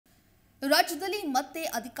ರಾಜ್ಯದಲ್ಲಿ ಮತ್ತೆ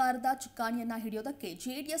ಅಧಿಕಾರದ ಚುಕ್ಕಾಣಿಯನ್ನ ಹಿಡಿಯೋದಕ್ಕೆ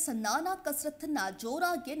ಜೆಡಿಎಸ್ ನಾನಾ ಕಸರತ್ತನ್ನ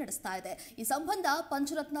ಜೋರಾಗಿ ನಡೆಸ್ತಾ ಇದೆ. ಈ ಸಂಬಂಧ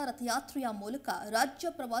ಪಂಚರತ್ನ ರಥಯಾತ್ರೆಯ ಮೂಲಕ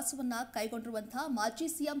ರಾಜ್ಯ ಪ್ರವಾಸವನ್ನ ಕೈಗೊಂಡಿರುವಂತಹ ಮಾಜಿ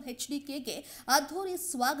ಸಿಎಂ HDKಗೆ ಅದ್ಧೂರಿ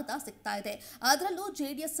ಸ್ವಾಗತ ಸಿಗ್ತಾ ಇದೆ. ಅದರಲ್ಲೂ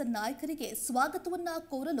ಜೆಡಿಎಸ್ ನಾಯಕರಿಗೆ ಸ್ವಾಗತವನ್ನ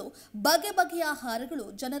ಕೋರಲು ಬಗೆ ಬಗೆಯ ಹಾರಗಳು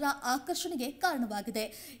ಜನರ ಆಕರ್ಷಣೆಗೆ ಕಾರಣವಾಗಿದೆ.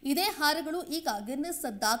 ಇದೇ ಹಾರಗಳು ಈಗ ಗಿನ್ನೆಸ್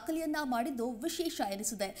ದಾಖಲೆಯನ್ನ ಮಾಡಿದ್ದು ವಿಶೇಷ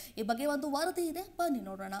ಎನಿಸಿದೆ. ಈ ಬಗ್ಗೆ ಒಂದು ವರದಿ ಇದೆ, ಬನ್ನಿ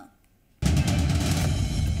ನೋಡೋಣ.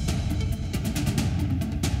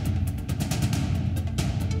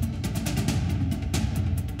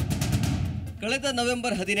 ಕಳೆದ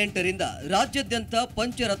ನವೆಂಬರ್ 18ರಿಂದ ರಾಜ್ಯಾದ್ಯಂತ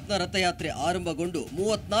ಪಂಚರತ್ನ ರಥಯಾತ್ರೆ ಆರಂಭಗೊಂಡು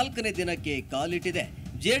 34ನೇ ದಿನಕ್ಕೆ ಕಾಲಿಟ್ಟಿದೆ.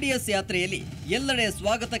 ಜೆಡಿಎಸ್ ಯಾತ್ರೆಯಲ್ಲಿ ಎಲ್ಲೆಡೆ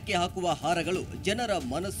ಸ್ವಾಗತಕ್ಕೆ ಹಾಕುವ ಹಾರಗಳು ಜನರ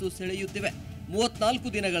ಮನಸ್ಸು ಸೆಳೆಯುತ್ತಿವೆ.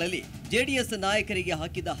 34 ದಿನಗಳಲ್ಲಿ ಜೆಡಿಎಸ್ ನಾಯಕರಿಗೆ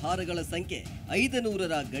ಹಾಕಿದ ಹಾರಗಳ ಸಂಖ್ಯೆ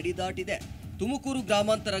 500ರ ಗಡಿ ದಾಟಿದೆ. ತುಮಕೂರು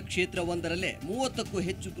ಗ್ರಾಮಾಂತರ ಕ್ಷೇತ್ರವೊಂದರಲ್ಲೇ 30ಕ್ಕೂ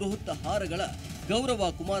ಹೆಚ್ಚು ಬೃಹತ್ ಹಾರಗಳ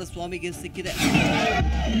ಗೌರವ ಕುಮಾರಸ್ವಾಮಿಗೆ ಸಿಕ್ಕಿದೆ.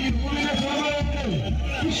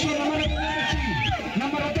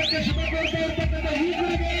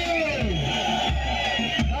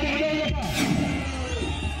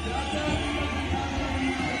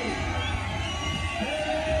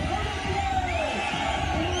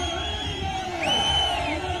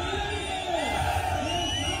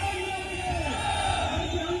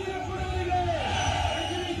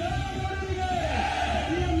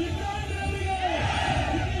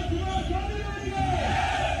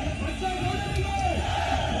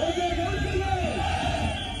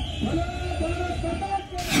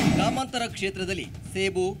 ಗ್ರಾಮಾಂತರ ಕ್ಷೇತ್ರದಲ್ಲಿ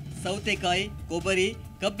ಸೇಬು, ಸೌತೆಕಾಯಿ, ಕೊಬ್ಬರಿ,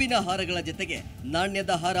 ಕಬ್ಬಿನ ಹಾರಗಳ ಜೊತೆಗೆ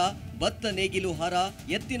ನಾಣ್ಯದ ಹಾರ, ಭತ್ತ ನೇಗಿಲು ಹಾರ,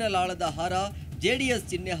 ಎತ್ತಿನ ಲಾಳದ ಹಾರ, ಜೆಡಿಎಸ್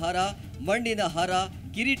ಚಿಹ್ನೆ ಹಾರ, ಮಣ್ಣಿನ ಹಾರ,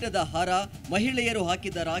 ಕಿರೀಟದ ಹಾರ, ಮಹಿಳೆಯರು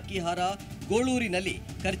ಹಾಕಿದ ರಾಖಿ ಹಾರ, ಗೋಳೂರಿನಲ್ಲಿ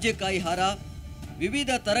ಕರ್ಜೆಕಾಯಿ ಹಾರ,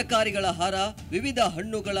 ವಿವಿಧ ತರಕಾರಿಗಳ ಹಾರ, ವಿವಿಧ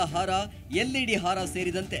ಹಣ್ಣುಗಳ ಹಾರ, LED ಹಾರ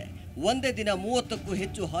ಸೇರಿದಂತೆ ಒಂದೇ ದಿನ 30ಕ್ಕೂ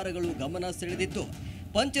ಹೆಚ್ಚು ಹಾರಗಳು ಗಮನ ಸೆಳೆದಿತ್ತು.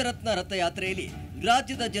 ಪಂಚರತ್ನ ರಥಯಾತ್ರೆಯಲ್ಲಿ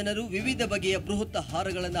ರಾಜ್ಯದ ಜನರು ವಿವಿಧ ಬಗೆಯ ಬೃಹತ್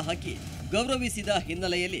ಹಾರಗಳನ್ನು ಹಾಕಿ ಗೌರವಿಸಿದ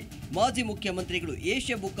ಹಿನ್ನೆಲೆಯಲ್ಲಿ ಮಾಜಿ ಮುಖ್ಯಮಂತ್ರಿಗಳು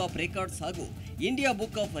ಏಷ್ಯಾ ಬುಕ್ ಆಫ್ ರೆಕಾರ್ಡ್ಸ್ ಹಾಗೂ ಇಂಡಿಯಾ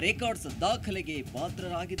ಬುಕ್ ಆಫ್ ರೆಕಾರ್ಡ್ಸ್ ದಾಖಲೆಗೆ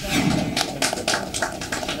ಪಾತ್ರರಾಗಿದ್ದಾರೆ.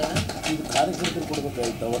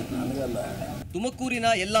 ತುಮಕೂರಿನ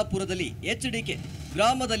ಯಲ್ಲಾಪುರದಲ್ಲಿ HDK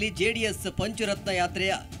ಗ್ರಾಮದಲ್ಲಿ ಜೆಡಿಎಸ್ ಪಂಚರತ್ನ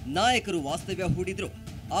ಯಾತ್ರೆಯ ನಾಯಕರು ವಾಸ್ತವ್ಯ ಹೂಡಿದ್ರು.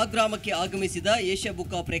 ಆ ಗ್ರಾಮಕ್ಕೆ ಆಗಮಿಸಿದ Asia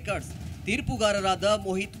book of records ತೀರ್ಪುಗಾರರಾದ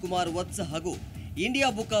Mohit Kumar Vats ಹಾಗೂ India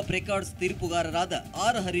book of records ತೀರ್ಪುಗಾರರಾದ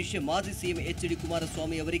R Harish ಮಾಜಿ ಸಿಎಂ HD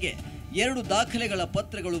ಕುಮಾರಸ್ವಾಮಿ ಅವರಿಗೆ 2 ದಾಖಲೆಗಳ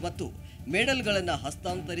ಪತ್ರಗಳು ಮತ್ತು ಮೆಡಲ್ಗಳನ್ನು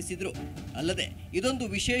ಹಸ್ತಾಂತರಿಸಿದರು. ಅಲ್ಲದೆ ಇದೊಂದು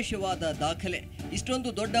ವಿಶೇಷವಾದ ದಾಖಲೆ. ಇಷ್ಟೊಂದು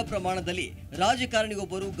ದೊಡ್ಡ ಪ್ರಮಾಣದಲ್ಲಿ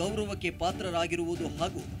ರಾಜಕಾರಣಿಯೊಬ್ಬರು ಗೌರವಕ್ಕೆ ಪಾತ್ರರಾಗಿರುವುದು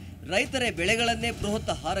ಹಾಗೂ ರೈತರ ಬೆಳೆಗಳನ್ನೇ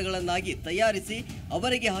ಬೃಹತ್ ಹಾರಗಳನ್ನಾಗಿ ತಯಾರಿಸಿ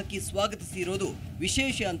ಅವರಿಗೆ ಹಾಕಿ ಸ್ವಾಗತಿಸಿರೋದು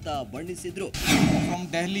ವಿಶೇಷ ಅಂತ ಬಣ್ಣಿಸಿದ್ರು. From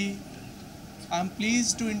Delhi, I am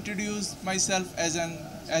pleased to introduce myself as an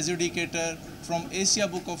adjudicator from Asia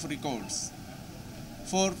Book of Records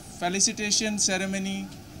for felicitation ceremony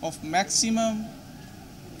of maximum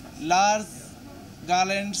large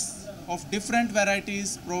garlands of different varieties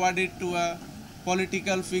provided to a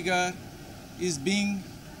political figure is being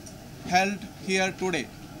held here today.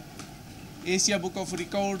 Asia Book of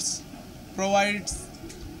Records provides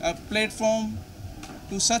a platform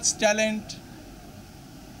to such talent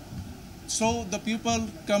so the people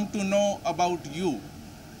come to know about you.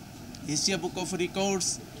 Asia Book of Records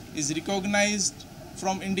is recognized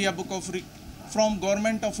from from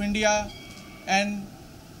Government of India and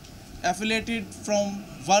affiliated from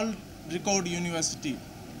World Record University.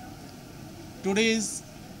 Today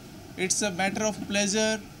it's a matter of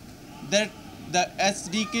pleasure that the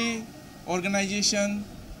HDK organization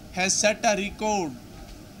has set a record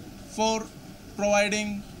for providing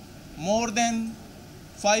more than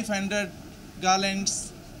 500 garlands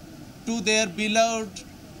to their beloved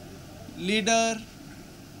leader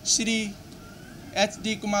Shri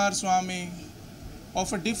hdkumarswamy of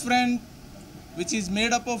a different, which is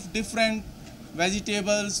made up of different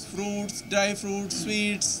vegetables, fruits, dry fruits,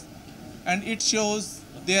 sweets, and it shows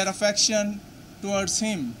their affection towards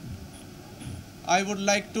him. I would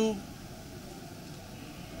like to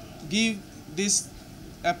give this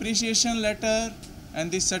appreciation letter and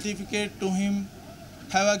this certificate to him.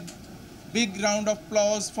 Have a big round of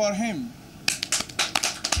applause for him.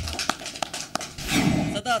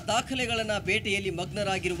 ಸದಾ ದಾಖಲೆಗಳನ್ನ ಬೇಟೆಯಲ್ಲಿ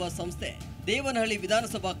ಮಗ್ನರಾಗಿರುವ ಸಂಸ್ಥೆ ದೇವನಹಳ್ಳಿ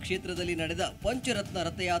ವಿಧಾನಸಭಾ ಕ್ಷೇತ್ರದಲ್ಲಿ ನಡೆದ ಪಂಚರತ್ನ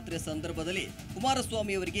ರಥಯಾತ್ರೆ ಸಂದರ್ಭದಲ್ಲಿ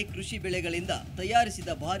ಕುಮಾರಸ್ವಾಮಿ ಅವರಿಗೆ ಕೃಷಿ ಬೆಳೆಗಳಿಂದ ತಯಾರಿಸಿದ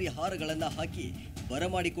ಭಾರಿ ಹಾರಗಳನ್ನು ಹಾಕಿ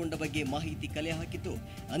ಬರಮಾಡಿಕೊಂಡ ಬಗ್ಗೆ ಮಾಹಿತಿ ಕಲೆ ಹಾಕಿತ್ತು.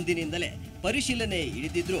 ಅಂದಿನಿಂದಲೇ ಪರಿಶೀಲನೆ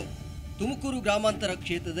ಇಳಿದಿದ್ರು. ತುಮಕೂರು ಗ್ರಾಮಾಂತರ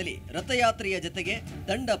ಕ್ಷೇತ್ರದಲ್ಲಿ ರಥಯಾತ್ರೆಯ ಜೊತೆಗೆ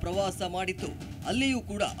ತಂಡ ಪ್ರವಾಸ ಮಾಡಿತ್ತು. ಅಲ್ಲಿಯೂ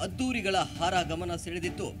ಕೂಡ ಅದ್ದೂರಿಗಳ ಹಾರ ಗಮನ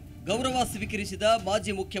ಸೆಳೆದಿತ್ತು. ಗೌರವ ಸ್ವೀಕರಿಸಿದ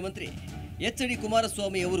ಮಾಜಿ ಮುಖ್ಯಮಂತ್ರಿ ಎಚ್.ಡಿ.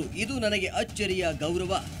 ಕುಮಾರಸ್ವಾಮಿ ಅವರು ಇದು ನನಗೆ ಅಚ್ಚರಿಯ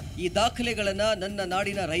ಗೌರವ. ಈ ದಾಖಲೆಗಳನ್ನು ನನ್ನ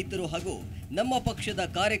ನಾಡಿನ ರೈತರು ಹಾಗೂ ನಮ್ಮ ಪಕ್ಷದ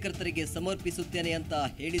ಕಾರ್ಯಕರ್ತರಿಗೆ ಸಮರ್ಪಿಸುತ್ತೇನೆ ಅಂತ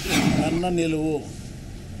ಹೇಳಿದರು. ನನ್ನ ನಿಲುವು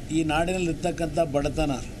ಈ ನಾಡಿನಲ್ಲಿರ್ತಕ್ಕಂಥ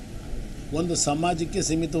ಬಡತನ ಒಂದು ಸಮಾಜಕ್ಕೆ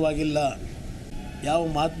ಸೀಮಿತವಾಗಿಲ್ಲ. ಯಾವ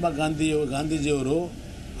ಮಹಾತ್ಮ ಗಾಂಧೀಜಿಯವರು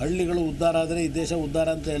ಹಳ್ಳಿಗಳು ಉದ್ಧಾರ ಆದರೆ ಈ ದೇಶ ಉದ್ಧಾರ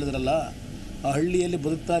ಅಂತ ಹೇಳಿದ್ರಲ್ಲ, ಆ ಹಳ್ಳಿಯಲ್ಲಿ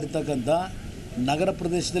ಬದುಕ್ತಾ ಇರ್ತಕ್ಕಂಥ ನಗರ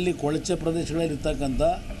ಪ್ರದೇಶದಲ್ಲಿ ಕೊಳಚೆ ಪ್ರದೇಶಗಳಲ್ಲಿರ್ತಕ್ಕಂಥ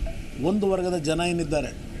ಒಂದು ವರ್ಗದ ಜನ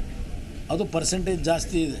ಏನಿದ್ದಾರೆ ಅದು ಪರ್ಸೆಂಟೇಜ್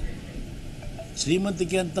ಜಾಸ್ತಿ ಇದೆ.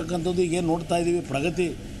 ಶ್ರೀಮಂತಿಕೆ ಅಂತಕ್ಕಂಥದ್ದು ಈಗೇನು ನೋಡ್ತಾ ಇದ್ದೀವಿ, ಪ್ರಗತಿ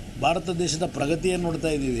ಭಾರತ ದೇಶದ ಪ್ರಗತಿಯನ್ನು ನೋಡ್ತಾ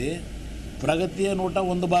ಇದ್ದೀವಿ. ಪ್ರಗತಿಯ ನೋಟ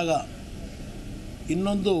ಒಂದು ಭಾಗ,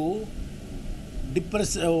 ಇನ್ನೊಂದು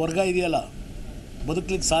ಡಿಪ್ರೆಸ್ ವರ್ಗ ಇದೆಯಲ್ಲ,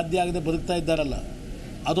 ಬದುಕಲಿಕ್ಕೆ ಸಾಧ್ಯ ಆಗದೆ ಬದುಕ್ತಾ ಇದ್ದಾರಲ್ಲ,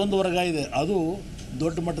 ಅದೊಂದು ವರ್ಗ ಇದೆ, ಅದು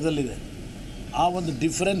ದೊಡ್ಡ ಮಟ್ಟದಲ್ಲಿದೆ. ಆ ಒಂದು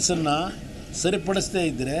ಡಿಫ್ರೆನ್ಸನ್ನು ಸರಿಪಡಿಸದೇ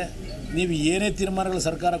ಇದ್ದರೆ ನೀವು ಏನೇ ತೀರ್ಮಾನಗಳು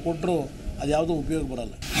ಸರ್ಕಾರ ಕೊಟ್ಟರೂ ಅದು ಯಾವುದೂ ಉಪಯೋಗ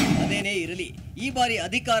ಬರಲ್ಲ. ಅದೇನೇ ಇರಲಿ, ಈ ಬಾರಿ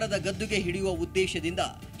ಅಧಿಕಾರದ ಗದ್ದುಗೆ ಹಿಡಿಯುವ ಉದ್ದೇಶದಿಂದ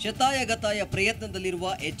ಶತಾಯಗತಾಯ ಪ್ರಯತ್ನದಲ್ಲಿರುವ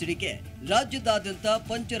ಎಚ್.ಡಿ.ಕೆ ರಾಜ್ಯದಾದ್ಯಂತ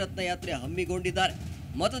ಪಂಚರತ್ನ ಯಾತ್ರೆ ಹಮ್ಮಿಕೊಂಡಿದ್ದಾರೆ.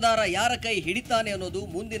 ಮತದಾರ ಯಾರ ಕೈ ಹಿಡಿತಾನೆ ಅನ್ನೋದು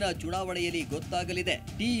ಮುಂದಿನ ಚುನಾವಣೆಯಲ್ಲಿ ಗೊತ್ತಾಗಲಿದೆ.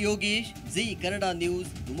 ಟಿ. ಯೋಗೀಶ್, ಜೀ ಕನ್ನಡ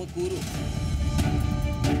ನ್ಯೂಸ್, ತುಮಕೂರು.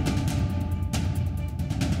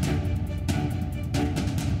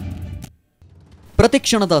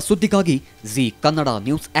 ಪ್ರತಿಕ್ಷಣದ ಸುದ್ದಿಗಾಗಿ ji Kannada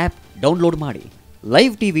news app download ಮಾಡಿ.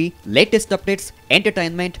 Live TV, latest updates,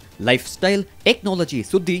 entertainment, life style, technology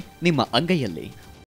ಸುದ್ದಿ ನಿಮ್ಮ ಅಂಗೈಯಲ್ಲಿ.